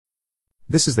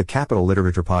This is the Capital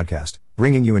Literature Podcast,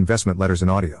 bringing you investment letters in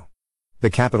audio. The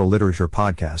Capital Literature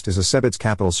Podcast is a CEBITS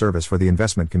capital service for the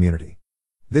investment community.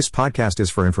 This podcast is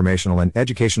for informational and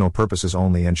educational purposes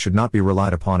only and should not be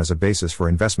relied upon as a basis for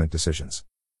investment decisions.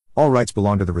 All rights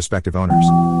belong to the respective owners.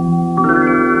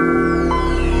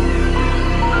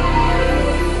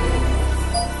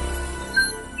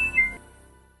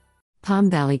 Palm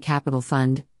Valley Capital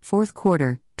Fund, 4th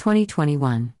Quarter,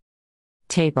 2021.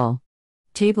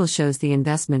 Table shows the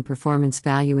investment performance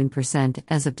value in percent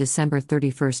as of December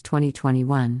 31,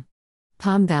 2021.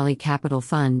 Palm Valley Capital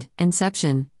Fund,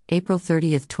 inception, April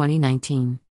 30,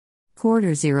 2019.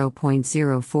 Quarter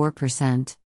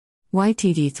 0.04%.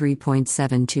 YTD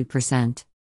 3.72%.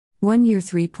 1 year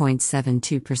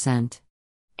 3.72%.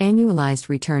 Annualized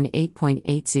return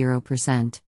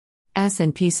 8.80%.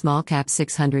 S&P Small Cap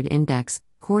 600 Index,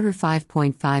 quarter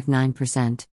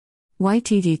 5.59%.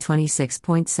 YTD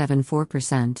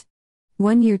 26.74%.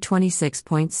 1 year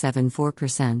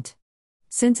 26.74%.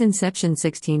 Since inception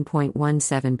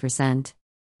 16.17%.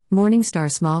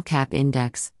 Morningstar Small Cap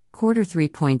Index, quarter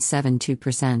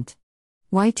 3.72%.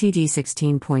 YTD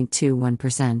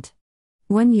 16.21%.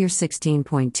 1 year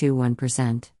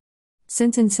 16.21%.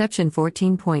 Since inception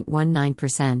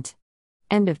 14.19%.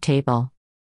 End of table.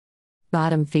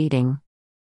 Bottom feeding.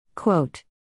 Quote.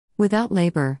 Without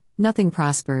labor, nothing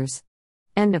prospers.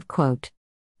 End of quote.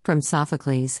 From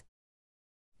Sophocles.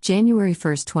 January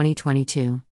 1,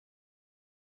 2022.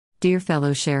 Dear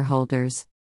fellow shareholders.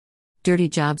 Dirty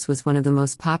Jobs was one of the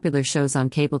most popular shows on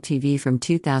cable TV from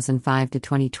 2005 to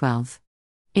 2012.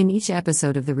 In each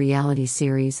episode of the reality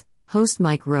series, host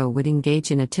Mike Rowe would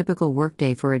engage in a typical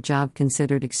workday for a job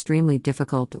considered extremely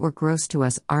difficult or gross to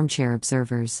us armchair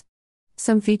observers.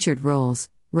 Some featured roles: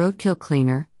 roadkill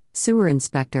cleaner, sewer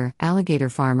inspector, alligator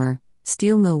farmer,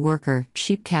 steel mill worker,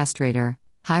 sheep castrator,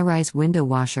 high-rise window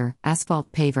washer,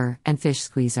 asphalt paver, and fish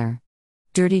squeezer.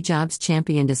 Dirty Jobs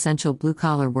championed essential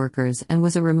blue-collar workers and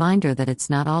was a reminder that it's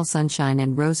not all sunshine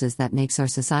and roses that makes our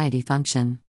society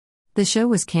function. The show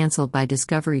was canceled by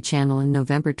Discovery Channel in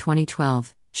November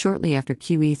 2012, shortly after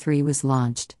QE3 was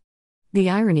launched. The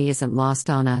irony isn't lost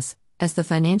on us, as the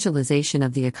financialization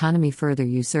of the economy further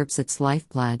usurps its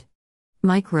lifeblood.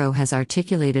 Mike Rowe has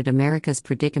articulated America's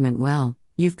predicament well.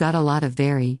 You've got a lot of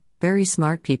very, very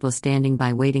smart people standing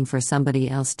by waiting for somebody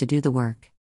else to do the work.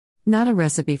 Not a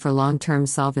recipe for long-term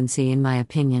solvency, in my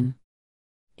opinion.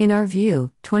 In our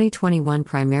view, 2021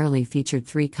 primarily featured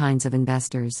three kinds of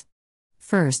investors.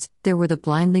 First, there were the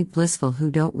blindly blissful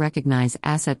who don't recognize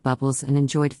asset bubbles and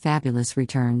enjoyed fabulous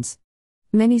returns.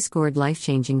 Many scored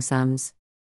life-changing sums.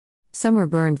 Some were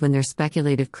burned when their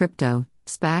speculative crypto,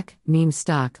 SPAC, meme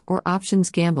stock, or options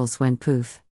gambles went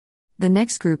poof. The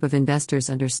next group of investors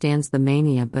understands the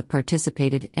mania but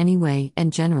participated anyway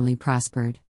and generally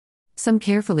prospered. Some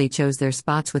carefully chose their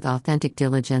spots with authentic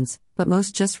diligence, but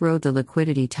most just rode the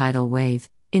liquidity tidal wave,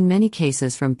 in many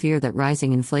cases from fear that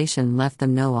rising inflation left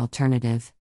them no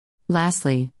alternative.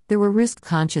 Lastly, there were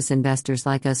risk-conscious investors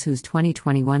like us whose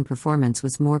 2021 performance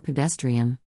was more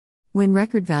pedestrian. When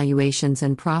record valuations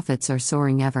and profits are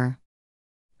soaring ever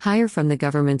higher from the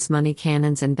government's money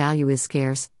cannons and value is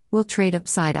scarce, we'll trade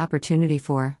upside opportunity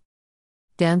for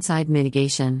downside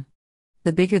mitigation.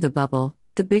 The bigger the bubble,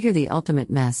 the bigger the ultimate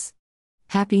mess.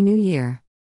 Happy New Year!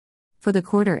 For the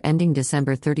quarter ending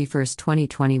December 31,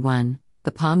 2021,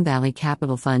 the Palm Valley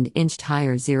Capital Fund inched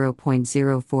higher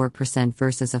 0.04%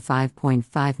 versus a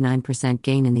 5.59%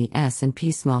 gain in the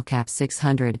S&P Small Cap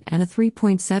 600 and a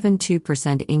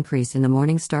 3.72% increase in the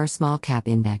Morningstar Small Cap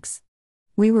Index.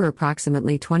 We were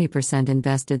approximately 20%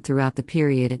 invested throughout the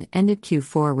period and ended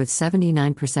Q4 with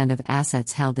 79% of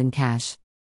assets held in cash.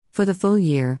 For the full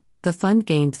year, the fund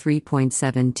gained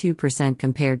 3.72%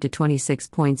 compared to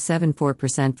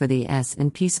 26.74% for the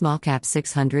S&P Small Cap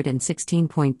 600 and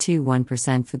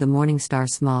 16.21% for the Morningstar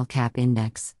Small Cap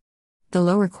Index. The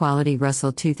lower quality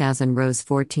Russell 2000 rose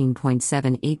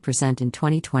 14.78% in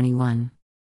 2021.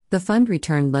 The fund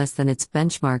returned less than its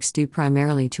benchmarks due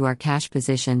primarily to our cash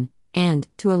position, and,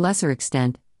 to a lesser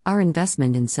extent, our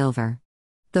investment in silver.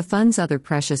 The fund's other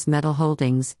precious metal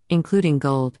holdings, including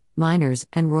gold, miners,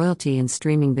 and royalty and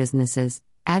streaming businesses,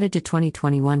 added to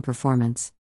 2021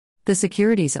 performance. The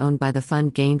securities owned by the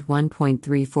fund gained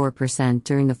 1.34%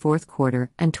 during the fourth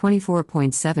quarter and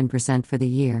 24.7% for the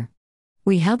year.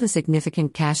 We held a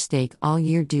significant cash stake all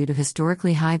year due to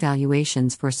historically high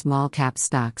valuations for small cap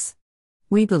stocks.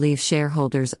 We believe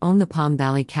shareholders own the Palm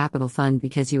Valley Capital Fund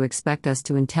because you expect us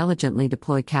to intelligently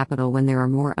deploy capital when there are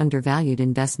more undervalued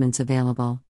investments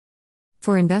available.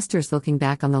 For investors looking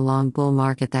back on the long bull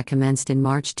market that commenced in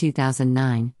March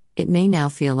 2009, it may now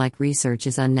feel like research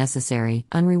is unnecessary,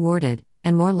 unrewarded,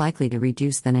 and more likely to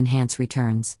reduce than enhance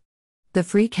returns. The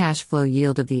free cash flow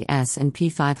yield of the S&P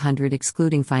 500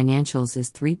 excluding financials is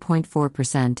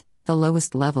 3.4%, the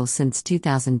lowest level since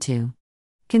 2002.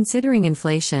 Considering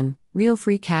inflation, real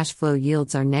free cash flow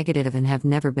yields are negative and have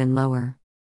never been lower.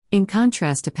 In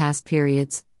contrast to past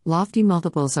periods, lofty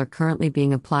multiples are currently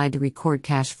being applied to record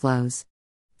cash flows.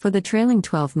 For the trailing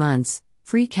 12 months,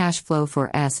 free cash flow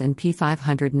for S&P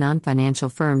 500 non-financial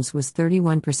firms was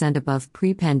 31% above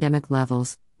pre-pandemic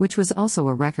levels, which was also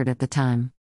a record at the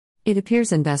time. It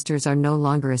appears investors are no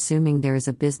longer assuming there is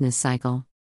a business cycle.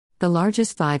 The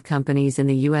largest 5 companies in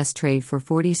the U.S. trade for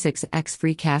 46x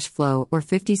free cash flow or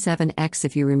 57x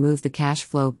if you remove the cash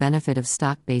flow benefit of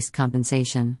stock-based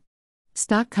compensation.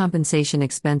 Stock compensation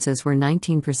expenses were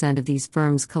 19% of these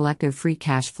firms' collective free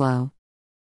cash flow.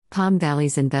 Palm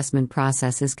Valley's investment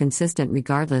process is consistent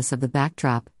regardless of the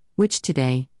backdrop, which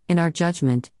today, in our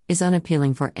judgment, is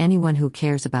unappealing for anyone who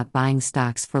cares about buying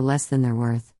stocks for less than their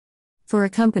worth. For a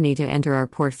company to enter our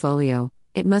portfolio,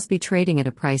 it must be trading at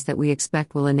a price that we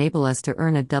expect will enable us to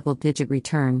earn a double-digit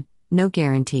return, no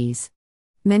guarantees.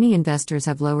 Many investors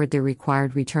have lowered their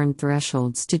required return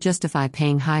thresholds to justify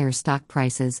paying higher stock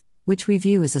prices, which we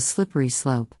view as a slippery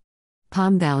slope.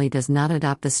 Palm Valley does not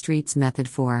adopt the street's method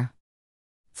for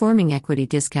forming equity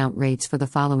discount rates for the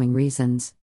following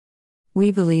reasons.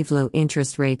 We believe low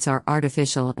interest rates are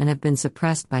artificial and have been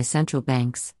suppressed by central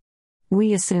banks.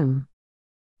 We assume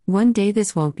one day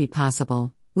this won't be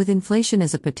possible, with inflation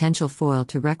as a potential foil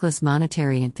to reckless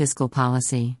monetary and fiscal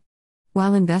policy.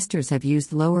 While investors have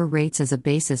used lower rates as a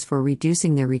basis for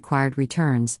reducing their required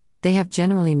returns, they have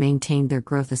generally maintained their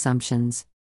growth assumptions.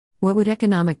 What would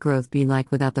economic growth be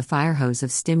like without the fire hose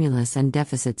of stimulus and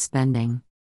deficit spending?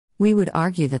 We would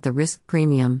argue that the risk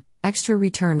premium, extra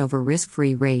return over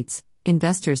risk-free rates,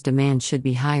 investors' demand should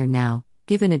be higher now,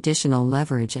 given additional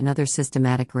leverage and other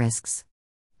systematic risks.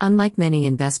 Unlike many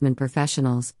investment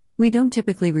professionals, we don't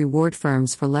typically reward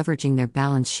firms for leveraging their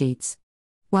balance sheets.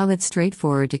 While it's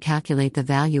straightforward to calculate the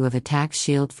value of a tax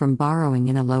shield from borrowing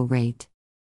in a low-rate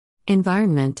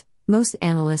environment, most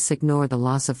analysts ignore the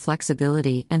loss of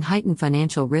flexibility and heightened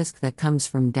financial risk that comes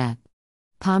from debt.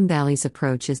 Palm Valley's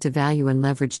approach is to value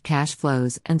unleveraged cash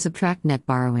flows and subtract net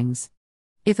borrowings.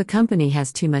 If a company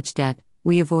has too much debt,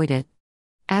 we avoid it.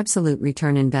 Absolute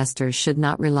return investors should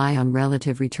not rely on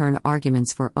relative return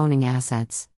arguments for owning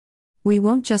assets. We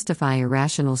won't justify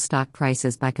irrational stock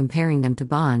prices by comparing them to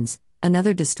bonds,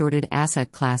 another distorted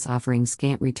asset class offering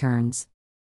scant returns.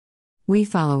 We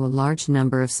follow a large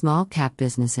number of small-cap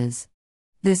businesses.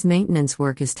 This maintenance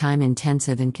work is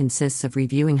time-intensive and consists of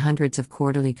reviewing hundreds of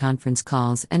quarterly conference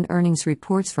calls and earnings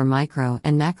reports for micro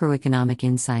and macroeconomic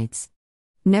insights.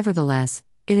 Nevertheless,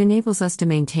 it enables us to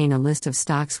maintain a list of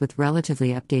stocks with relatively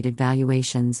updated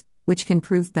valuations, which can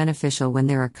prove beneficial when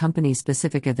there are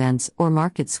company-specific events or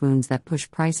market swoons that push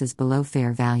prices below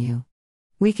fair value.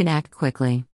 We can act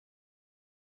quickly.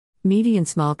 Median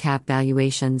small-cap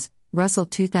valuations, Russell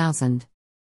 2000.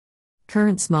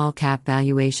 Current small-cap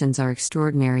valuations are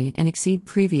extraordinary and exceed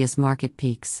previous market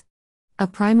peaks. A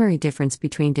primary difference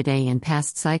between today and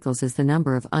past cycles is the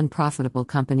number of unprofitable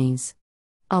companies.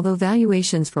 Although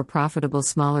valuations for profitable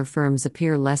smaller firms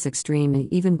appear less extreme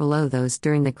and even below those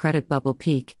during the credit bubble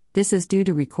peak, this is due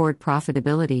to record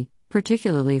profitability,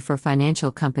 particularly for financial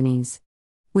companies.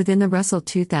 Within the Russell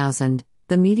 2000,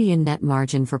 the median net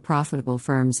margin for profitable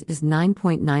firms is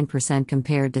 9.9%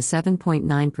 compared to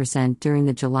 7.9% during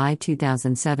the July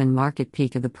 2007 market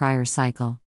peak of the prior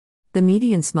cycle. The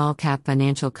median small-cap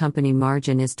financial company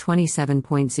margin is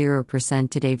 27.0%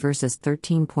 today versus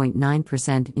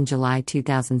 13.9% in July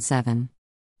 2007.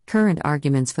 Current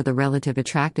arguments for the relative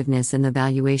attractiveness in the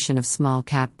valuation of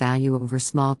small-cap value over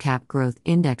small-cap growth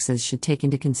indexes should take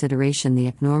into consideration the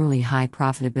abnormally high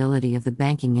profitability of the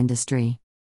banking industry.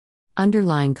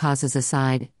 Underlying causes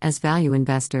aside, as value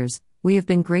investors, we have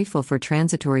been grateful for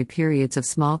transitory periods of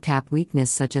small-cap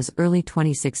weakness such as early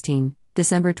 2016,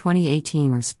 December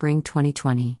 2018 or spring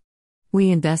 2020. We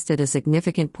invested a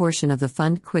significant portion of the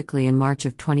fund quickly in March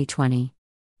of 2020.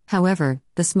 However,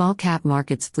 the small-cap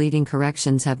market's fleeting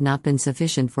corrections have not been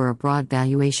sufficient for a broad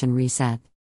valuation reset.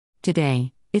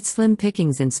 Today, it's slim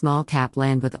pickings in small-cap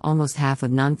land with almost half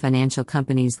of non-financial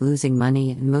companies losing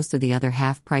money and most of the other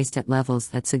half priced at levels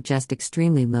that suggest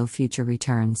extremely low future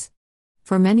returns.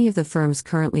 For many of the firms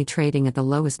currently trading at the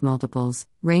lowest multiples,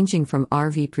 ranging from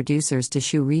RV producers to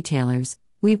shoe retailers,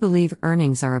 we believe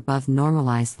earnings are above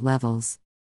normalized levels.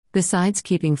 Besides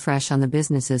keeping fresh on the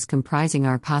businesses comprising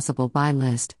our possible buy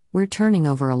list, we're turning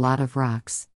over a lot of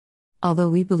rocks. Although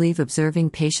we believe observing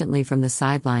patiently from the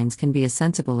sidelines can be a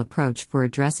sensible approach for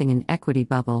addressing an equity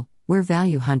bubble, we're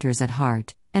value hunters at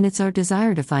heart, and it's our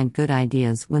desire to find good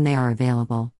ideas when they are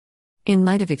available. In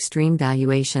light of extreme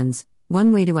valuations,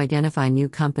 one way to identify new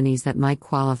companies that might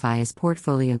qualify as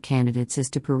portfolio candidates is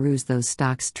to peruse those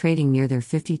stocks trading near their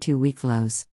 52-week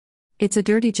lows. It's a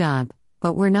dirty job,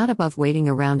 but we're not above waiting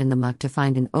around in the muck to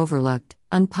find an overlooked,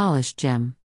 unpolished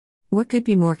gem. What could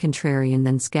be more contrarian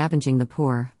than scavenging the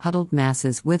poor, huddled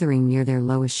masses withering near their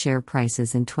lowest share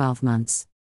prices in 12 months?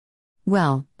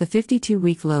 Well, the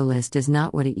 52-week low list is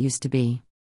not what it used to be.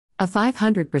 A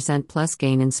 500% plus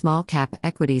gain in small cap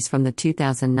equities from the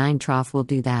 2009 trough will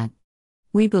do that.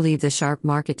 We believe the sharp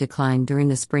market decline during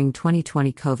the spring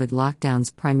 2020 COVID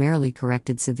lockdowns primarily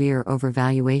corrected severe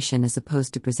overvaluation as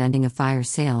opposed to presenting a fire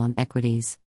sale on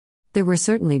equities. There were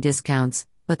certainly discounts,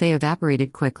 but they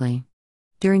evaporated quickly.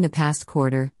 During the past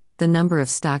quarter, the number of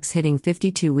stocks hitting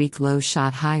 52-week lows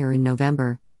shot higher in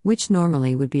November, which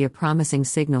normally would be a promising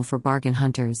signal for bargain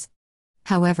hunters.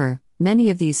 However,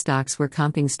 many of these stocks were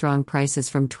comping strong prices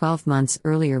from 12 months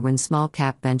earlier when small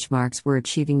cap benchmarks were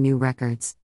achieving new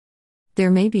records. There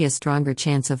may be a stronger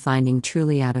chance of finding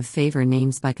truly out of favor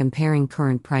names by comparing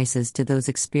current prices to those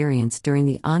experienced during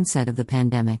the onset of the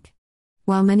pandemic.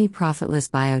 While many profitless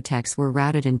biotechs were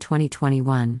routed in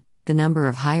 2021, the number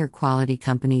of higher quality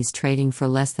companies trading for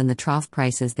less than the trough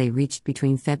prices they reached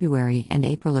between February and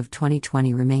April of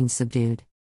 2020 remains subdued.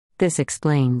 This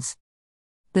explains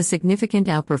the significant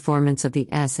outperformance of the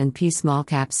S&P Small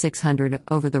Cap 600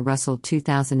 over the Russell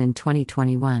 2000 in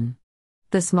 2021.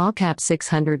 The Small Cap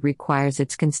 600 requires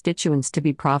its constituents to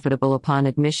be profitable upon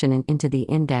admission into the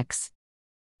index.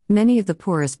 Many of the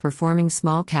poorest performing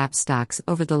small cap stocks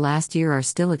over the last year are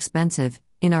still expensive,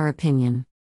 in our opinion.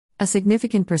 A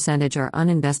significant percentage are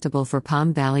uninvestable for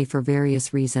Palm Valley for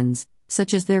various reasons,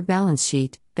 such as their balance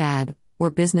sheet, bad, or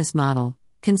business model,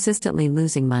 consistently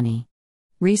losing money.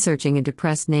 Researching a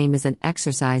depressed name is an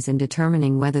exercise in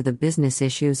determining whether the business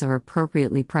issues are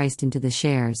appropriately priced into the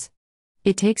shares.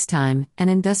 It takes time,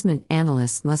 and investment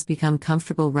analysts must become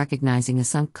comfortable recognizing a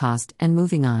sunk cost and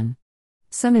moving on.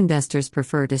 Some investors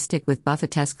prefer to stick with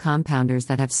Buffettesque compounders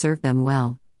that have served them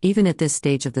well, even at this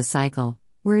stage of the cycle,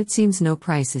 where it seems no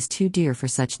price is too dear for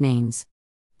such names.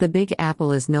 The Big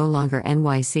Apple is no longer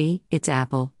NYC, it's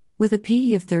Apple, with a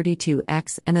PE of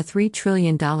 32x and a $3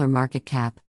 trillion market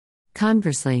cap.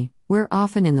 Conversely, we're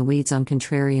often in the weeds on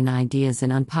contrarian ideas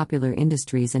in unpopular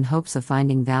industries in hopes of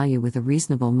finding value with a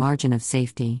reasonable margin of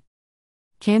safety.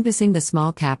 Canvassing the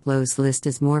small cap lows list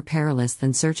is more perilous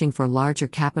than searching for larger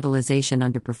capitalization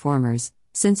underperformers,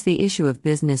 since the issue of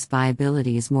business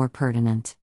viability is more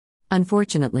pertinent.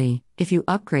 Unfortunately, if you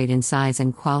upgrade in size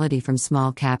and quality from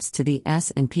small caps to the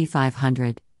S&P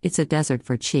 500, it's a desert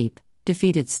for cheap,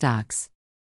 defeated stocks.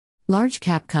 Large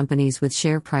cap companies with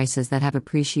share prices that have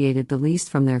appreciated the least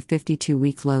from their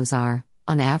 52-week lows are,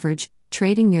 on average,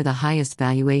 trading near the highest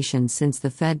valuations since the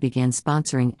Fed began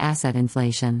sponsoring asset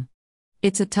inflation.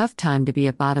 It's a tough time to be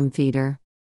a bottom feeder.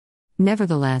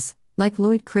 Nevertheless, like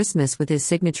Lloyd Christmas with his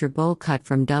signature bowl cut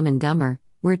from Dumb and Dumber,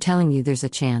 we're telling you there's a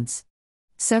chance.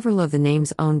 Several of the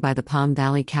names owned by the Palm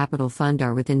Valley Capital Fund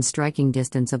are within striking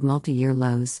distance of multi-year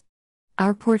lows.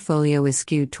 Our portfolio is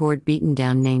skewed toward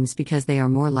beaten-down names because they are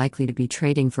more likely to be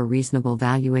trading for reasonable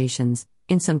valuations,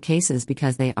 in some cases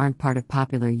because they aren't part of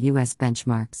popular U.S.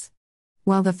 benchmarks.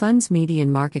 While the fund's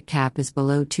median market cap is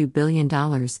below $2 billion,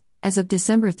 as of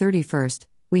December 31st,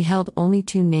 we held only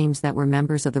 2 names that were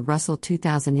members of the Russell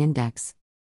 2000 index.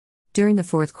 During the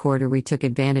fourth quarter, we took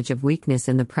advantage of weakness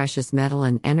in the precious metal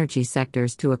and energy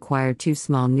sectors to acquire 2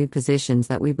 small new positions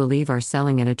that we believe are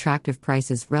selling at attractive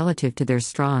prices relative to their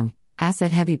strong,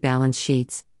 asset-heavy balance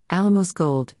sheets: Alamos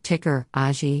Gold, ticker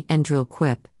AGI, and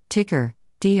Dril-Quip, ticker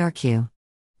DRQ.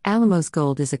 Alamos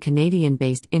Gold is a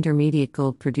Canadian-based intermediate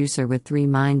gold producer with 3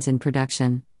 mines in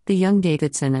production: the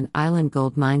Young-Davidson and Island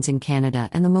Gold mines in Canada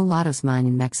and the Mulatos mine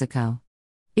in Mexico.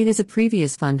 It is a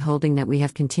previous fund holding that we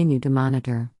have continued to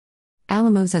monitor.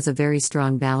 Alamos has a very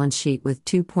strong balance sheet with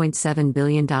 $2.7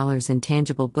 billion in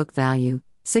tangible book value,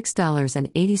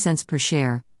 $6.80 per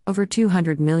share, over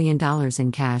 $200 million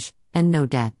in cash, and no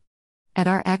debt. At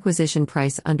our acquisition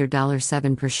price under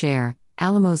 $7 per share,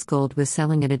 Alamos Gold was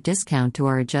selling at a discount to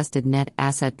our adjusted net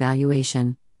asset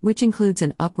valuation, which includes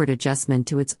an upward adjustment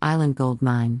to its Island Gold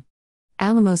mine.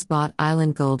 Alamos bought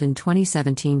Island Gold in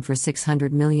 2017 for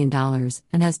 $600 million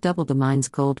and has doubled the mine's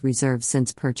gold reserves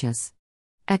since purchase.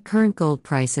 At current gold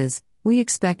prices, we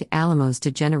expect Alamos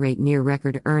to generate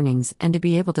near-record earnings and to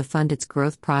be able to fund its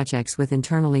growth projects with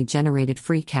internally generated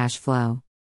free cash flow.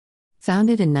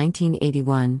 Founded in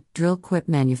 1981, Dril-Quip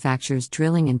manufactures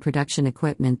drilling and production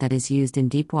equipment that is used in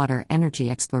deepwater energy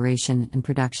exploration and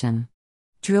production.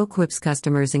 Dril-Quip's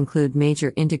customers include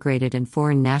major integrated and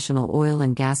foreign national oil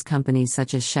and gas companies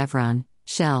such as Chevron,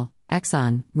 Shell,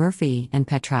 Exxon, Murphy, and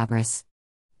Petrobras.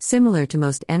 Similar to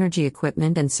most energy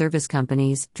equipment and service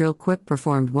companies, Dril-Quip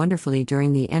performed wonderfully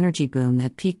during the energy boom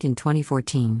that peaked in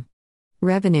 2014.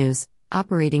 Revenues,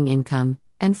 operating income,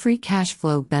 and free cash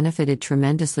flow benefited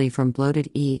tremendously from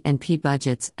bloated E&P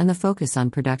budgets and the focus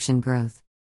on production growth.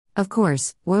 Of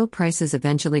course, oil prices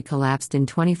eventually collapsed in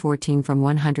 2014 from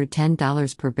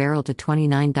 $110 per barrel to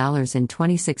 $29 in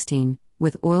 2016,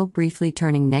 with oil briefly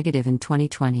turning negative in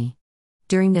 2020.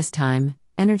 During this time,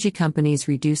 energy companies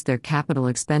reduced their capital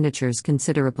expenditures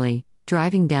considerably,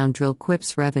 driving down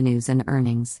Dril-Quip's revenues and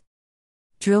earnings.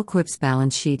 Dril-Quip's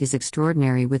balance sheet is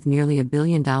extraordinary with nearly $1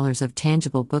 billion of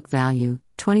tangible book value,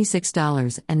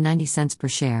 $26.90 per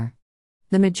share.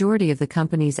 The majority of the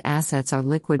company's assets are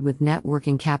liquid with net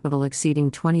working capital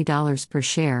exceeding $20 per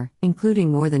share,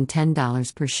 including more than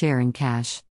 $10 per share in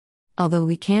cash. Although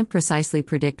we can't precisely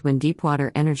predict when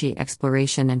deepwater energy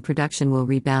exploration and production will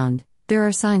rebound, there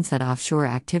are signs that offshore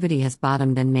activity has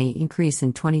bottomed and may increase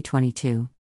in 2022.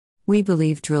 We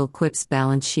believe Dril-Quip's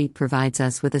balance sheet provides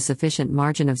us with a sufficient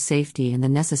margin of safety and the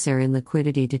necessary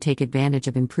liquidity to take advantage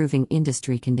of improving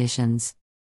industry conditions.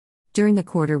 During the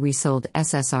quarter, we sold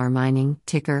SSR Mining,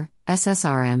 ticker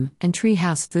SSRM, and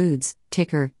Treehouse Foods,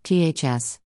 ticker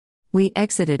THS. We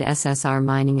exited SSR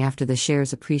Mining after the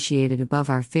shares appreciated above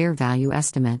our fair value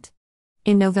estimate.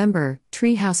 In November,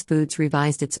 Treehouse Foods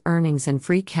revised its earnings and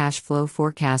free cash flow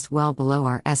forecast well below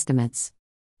our estimates.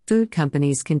 Food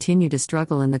companies continue to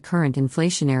struggle in the current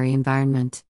inflationary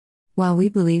environment. While we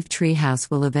believe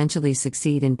Treehouse will eventually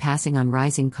succeed in passing on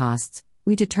rising costs,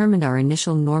 we determined our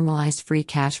initial normalized free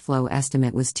cash flow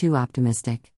estimate was too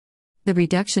optimistic. The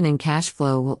reduction in cash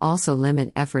flow will also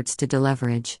limit efforts to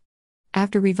deleverage.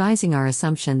 After revising our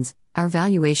assumptions, our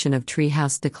valuation of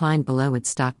Treehouse declined below its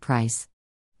stock price.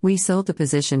 We sold the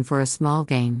position for a small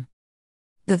gain.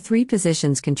 The three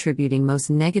positions contributing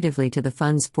most negatively to the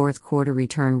fund's fourth quarter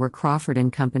return were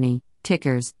Crawford & Company,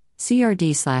 tickers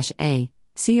CRD/A,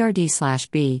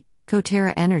 CRD/B,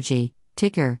 Coterra Energy,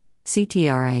 ticker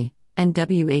CTRA, and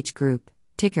WH Group,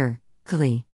 ticker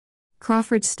CLE.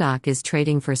 Crawford stock is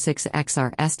trading for 6x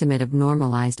our estimate of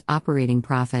normalized operating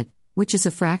profit, which is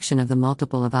a fraction of the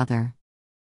multiple of other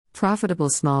profitable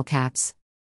small caps.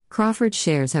 Crawford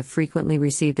shares have frequently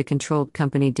received a controlled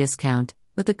company discount,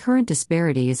 but the current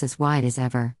disparity is as wide as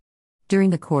ever. During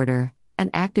the quarter,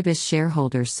 an activist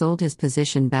shareholder sold his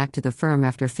position back to the firm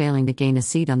after failing to gain a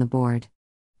seat on the board.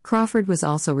 Crawford was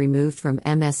also removed from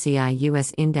MSCI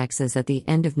US indexes at the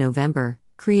end of November,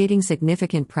 creating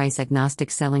significant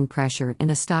price-agnostic selling pressure in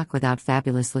a stock without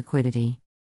fabulous liquidity.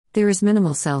 There is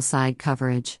minimal sell-side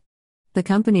coverage. The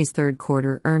company's third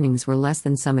quarter earnings were less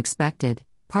than some expected,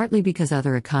 partly because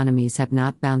other economies have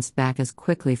not bounced back as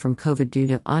quickly from COVID due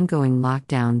to ongoing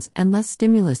lockdowns and less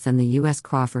stimulus than the U.S.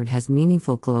 Crawford has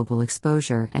meaningful global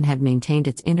exposure and had maintained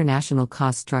its international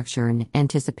cost structure in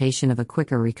anticipation of a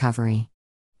quicker recovery.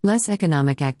 Less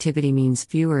economic activity means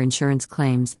fewer insurance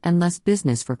claims and less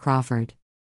business for Crawford.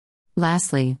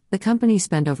 Lastly, the company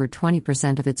spent over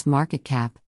 20% of its market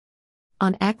cap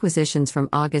on acquisitions from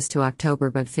August to October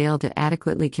but failed to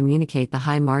adequately communicate the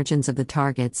high margins of the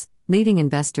targets, leading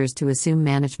investors to assume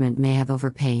management may have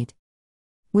overpaid.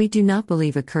 We do not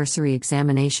believe a cursory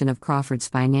examination of Crawford's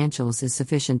financials is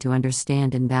sufficient to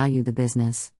understand and value the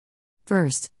business.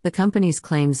 First, the company's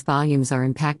claims volumes are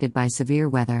impacted by severe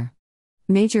weather.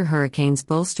 Major hurricanes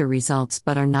bolster results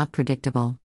but are not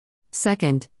predictable.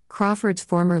 Second, Crawford's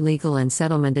former legal and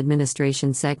settlement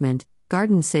administration segment,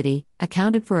 Garden City,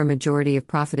 accounted for a majority of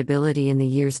profitability in the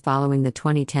years following the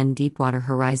 2010 Deepwater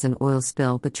Horizon oil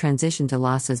spill but transitioned to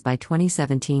losses by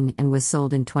 2017 and was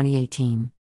sold in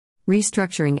 2018.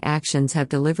 Restructuring actions have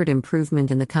delivered improvement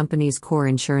in the company's core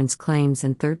insurance claims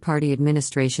and third-party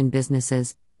administration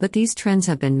businesses, but these trends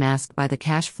have been masked by the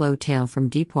cash flow tail from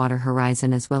Deepwater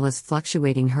Horizon as well as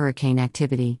fluctuating hurricane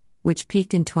activity, which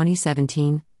peaked in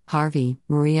 2017, Harvey,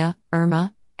 Maria,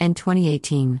 Irma, and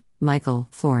 2018, Michael,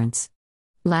 Florence.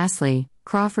 Lastly,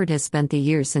 Crawford has spent the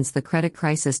years since the credit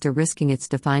crisis de-risking its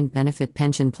defined benefit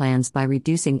pension plans by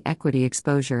reducing equity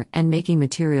exposure and making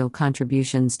material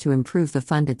contributions to improve the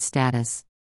funded status.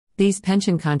 These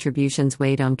pension contributions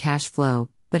weighed on cash flow,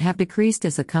 but have decreased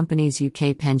as the company's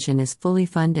UK pension is fully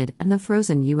funded and the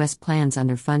frozen US plans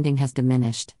underfunding has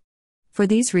diminished. For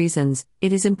these reasons,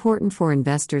 it is important for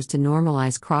investors to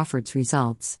normalize Crawford's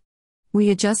results. We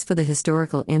adjust for the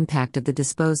historical impact of the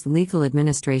disposed legal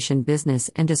administration business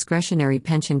and discretionary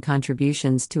pension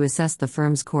contributions to assess the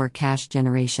firm's core cash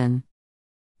generation.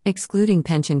 Excluding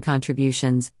pension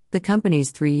contributions, the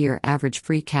company's 3-year average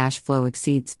free cash flow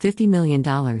exceeds $50 million,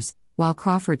 while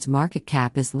Crawford's market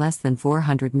cap is less than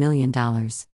 $400 million.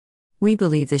 We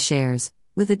believe the shares,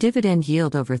 with a dividend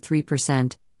yield over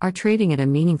 3%, are trading at a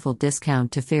meaningful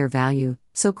discount to fair value,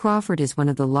 so Crawford is one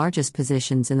of the largest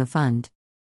positions in the fund.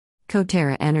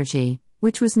 Coterra Energy,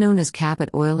 which was known as Cabot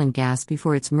Oil and Gas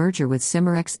before its merger with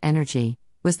Cimarex Energy,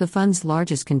 was the fund's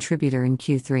largest contributor in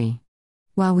Q3.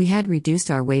 While we had reduced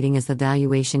our weighting as the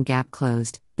valuation gap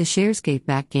closed, the shares gave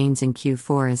back gains in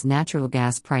Q4 as natural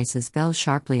gas prices fell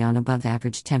sharply on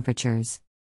above-average temperatures.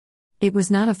 It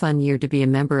was not a fun year to be a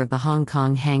member of the Hong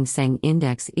Kong Hang Seng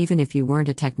Index even if you weren't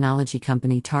a technology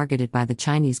company targeted by the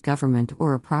Chinese government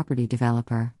or a property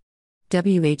developer.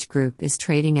 WH Group is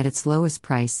trading at its lowest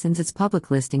price since its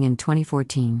public listing in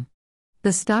 2014.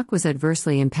 The stock was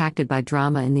adversely impacted by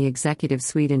drama in the executive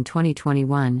suite in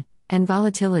 2021, and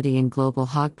volatility in global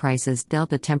hog prices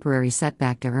dealt a temporary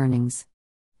setback to earnings.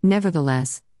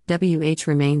 Nevertheless, WH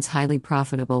remains highly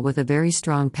profitable with a very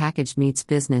strong packaged meats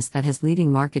business that has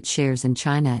leading market shares in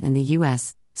China and the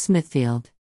US,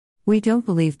 Smithfield. We don't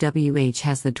believe WH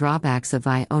has the drawbacks of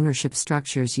ownership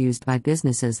structures used by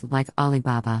businesses like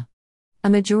Alibaba. A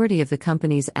majority of the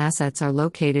company's assets are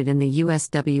located in the US.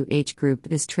 WH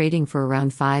Group is trading for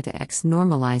around 5x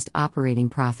normalized operating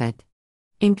profit.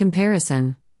 In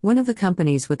comparison, one of the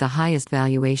companies with the highest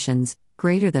valuations,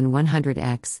 greater than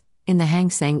 100x, in the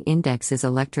Hang Seng Index is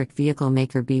electric vehicle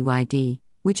maker BYD,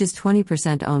 which is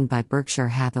 20% owned by Berkshire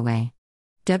Hathaway.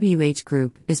 WH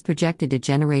Group is projected to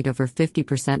generate over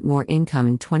 50% more income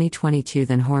in 2022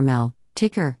 than Hormel,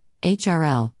 ticker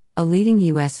HRL, a leading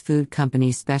U.S. food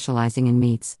company specializing in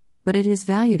meats, but it is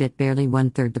valued at barely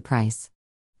one-third the price.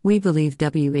 We believe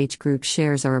WH Group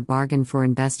shares are a bargain for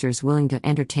investors willing to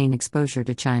entertain exposure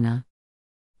to China.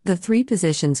 The 3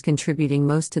 positions contributing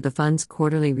most to the fund's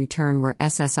quarterly return were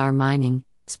SSR Mining,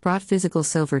 Sprott Physical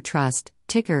Silver Trust,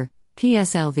 ticker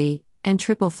PSLV, and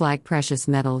Triple Flag Precious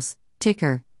Metals,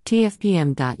 ticker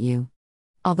TFPM.U.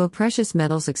 Although precious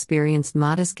metals experienced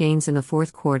modest gains in the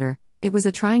fourth quarter, it was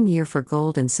a trying year for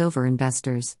gold and silver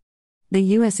investors. The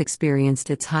U.S.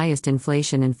 experienced its highest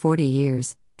inflation in 40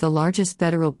 years, the largest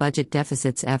federal budget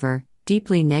deficits ever,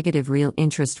 deeply negative real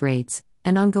interest rates,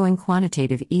 and ongoing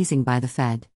quantitative easing by the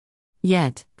Fed.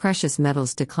 Yet, precious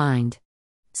metals declined.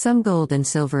 Some gold and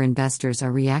silver investors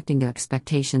are reacting to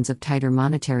expectations of tighter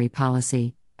monetary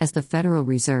policy, as the Federal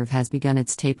Reserve has begun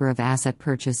its taper of asset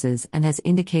purchases and has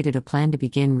indicated a plan to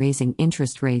begin raising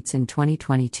interest rates in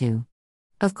 2022.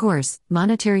 Of course,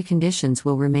 monetary conditions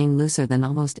will remain looser than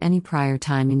almost any prior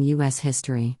time in U.S.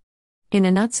 history. In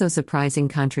a not-so-surprising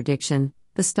contradiction,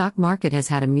 the stock market has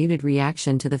had a muted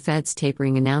reaction to the Fed's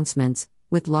tapering announcements,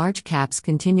 with large caps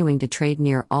continuing to trade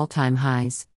near all-time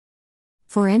highs.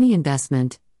 For any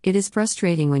investment, it is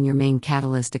frustrating when your main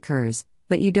catalyst occurs,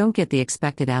 but you don't get the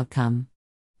expected outcome.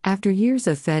 After years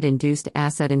of Fed-induced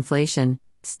asset inflation,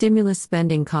 stimulus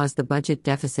spending caused the budget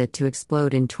deficit to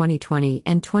explode in 2020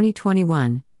 and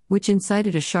 2021, which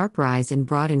incited a sharp rise in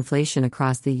broad inflation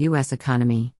across the U.S.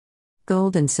 economy.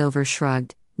 Gold and silver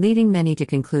shrugged, leading many to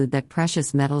conclude that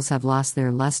precious metals have lost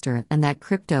their luster and that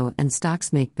crypto and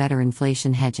stocks make better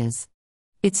inflation hedges.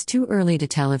 It's too early to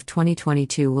tell if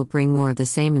 2022 will bring more of the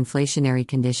same inflationary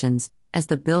conditions, as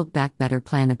the Build Back Better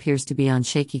plan appears to be on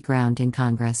shaky ground in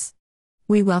Congress.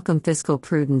 We welcome fiscal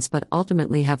prudence but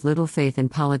ultimately have little faith in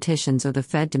politicians or the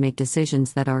Fed to make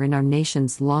decisions that are in our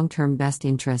nation's long-term best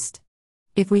interest.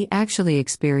 If we actually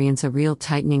experience a real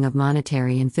tightening of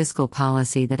monetary and fiscal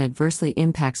policy that adversely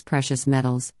impacts precious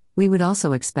metals, we would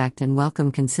also expect and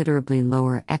welcome considerably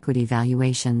lower equity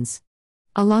valuations.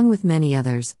 Along with many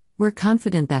others, we're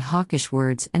confident that hawkish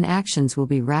words and actions will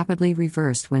be rapidly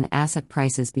reversed when asset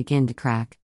prices begin to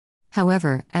crack.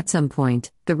 However, at some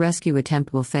point, the rescue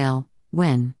attempt will fail,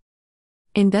 when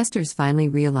investors finally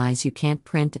realize you can't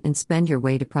print and spend your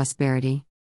way to prosperity.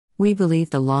 We believe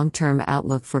the long-term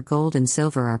outlook for gold and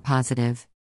silver are positive.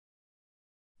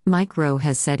 Mike Rowe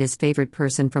has said his favorite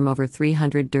person from over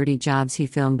 300 dirty jobs he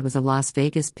filmed was a Las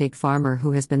Vegas pig farmer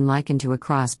who has been likened to a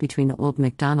cross between Old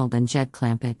MacDonald and Jed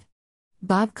Clampett.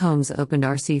 Bob Combs opened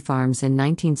RC Farms in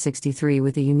 1963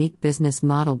 with a unique business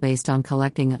model based on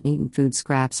collecting uneaten food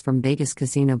scraps from Vegas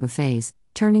casino buffets,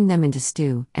 turning them into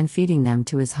stew, and feeding them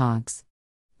to his hogs.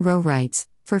 Rowe writes,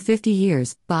 "For 50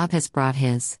 years, Bob has brought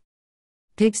his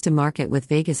pigs to market with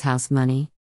Vegas house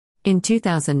money." In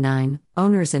 2009,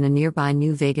 owners in a nearby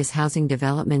New Vegas housing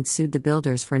development sued the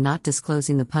builders for not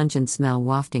disclosing the pungent smell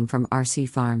wafting from RC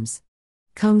Farms.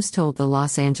 Combs told the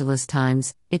Los Angeles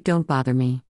Times, "It don't bother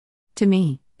me. To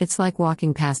me, it's like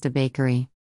walking past a bakery.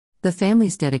 The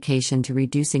family's dedication to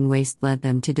reducing waste led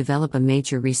them to develop a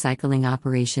major recycling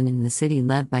operation in the city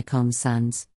led by Combs'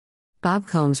 sons. Bob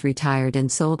Combs retired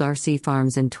and sold RC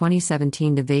Farms in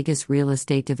 2017 to Vegas real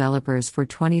estate developers for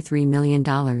 $23 million,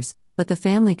 but the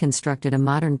family constructed a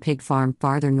modern pig farm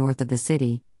farther north of the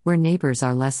city, where neighbors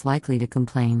are less likely to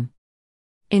complain.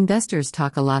 Investors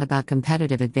talk a lot about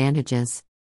competitive advantages.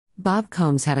 Bob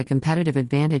Combs had a competitive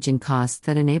advantage in costs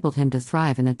that enabled him to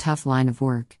thrive in a tough line of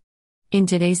work. In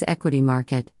today's equity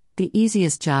market, the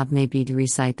easiest job may be to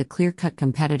recite the clear-cut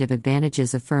competitive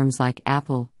advantages of firms like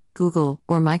Apple, Google,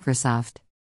 or Microsoft.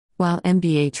 While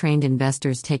MBA-trained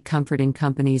investors take comfort in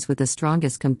companies with the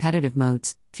strongest competitive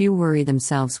moats, few worry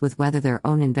themselves with whether their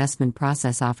own investment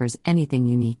process offers anything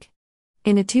unique.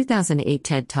 In a 2008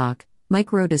 TED Talk,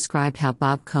 Mike Rowe described how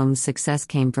Bob Combs' success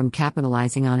came from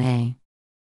capitalizing on a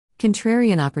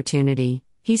contrarian opportunity.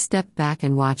 He stepped back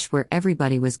and watched where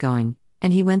everybody was going,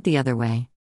 and he went the other way.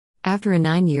 After a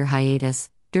 9-year hiatus,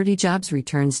 Dirty Jobs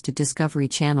returns to Discovery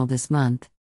Channel this month.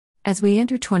 As we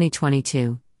enter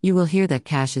 2022, you will hear that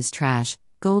cash is trash,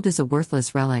 gold is a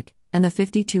worthless relic, and the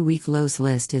 52-week lows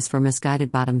list is for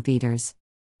misguided bottom feeders.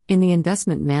 In the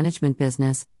investment management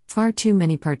business, far too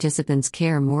many participants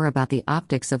care more about the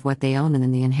optics of what they own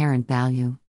than the inherent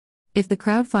value. If the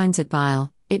crowd finds it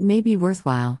vile, it may be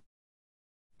worthwhile.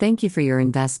 Thank you for your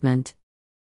investment.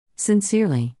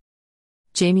 Sincerely,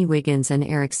 Jamie Wiggins and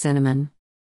Eric Cinnamon.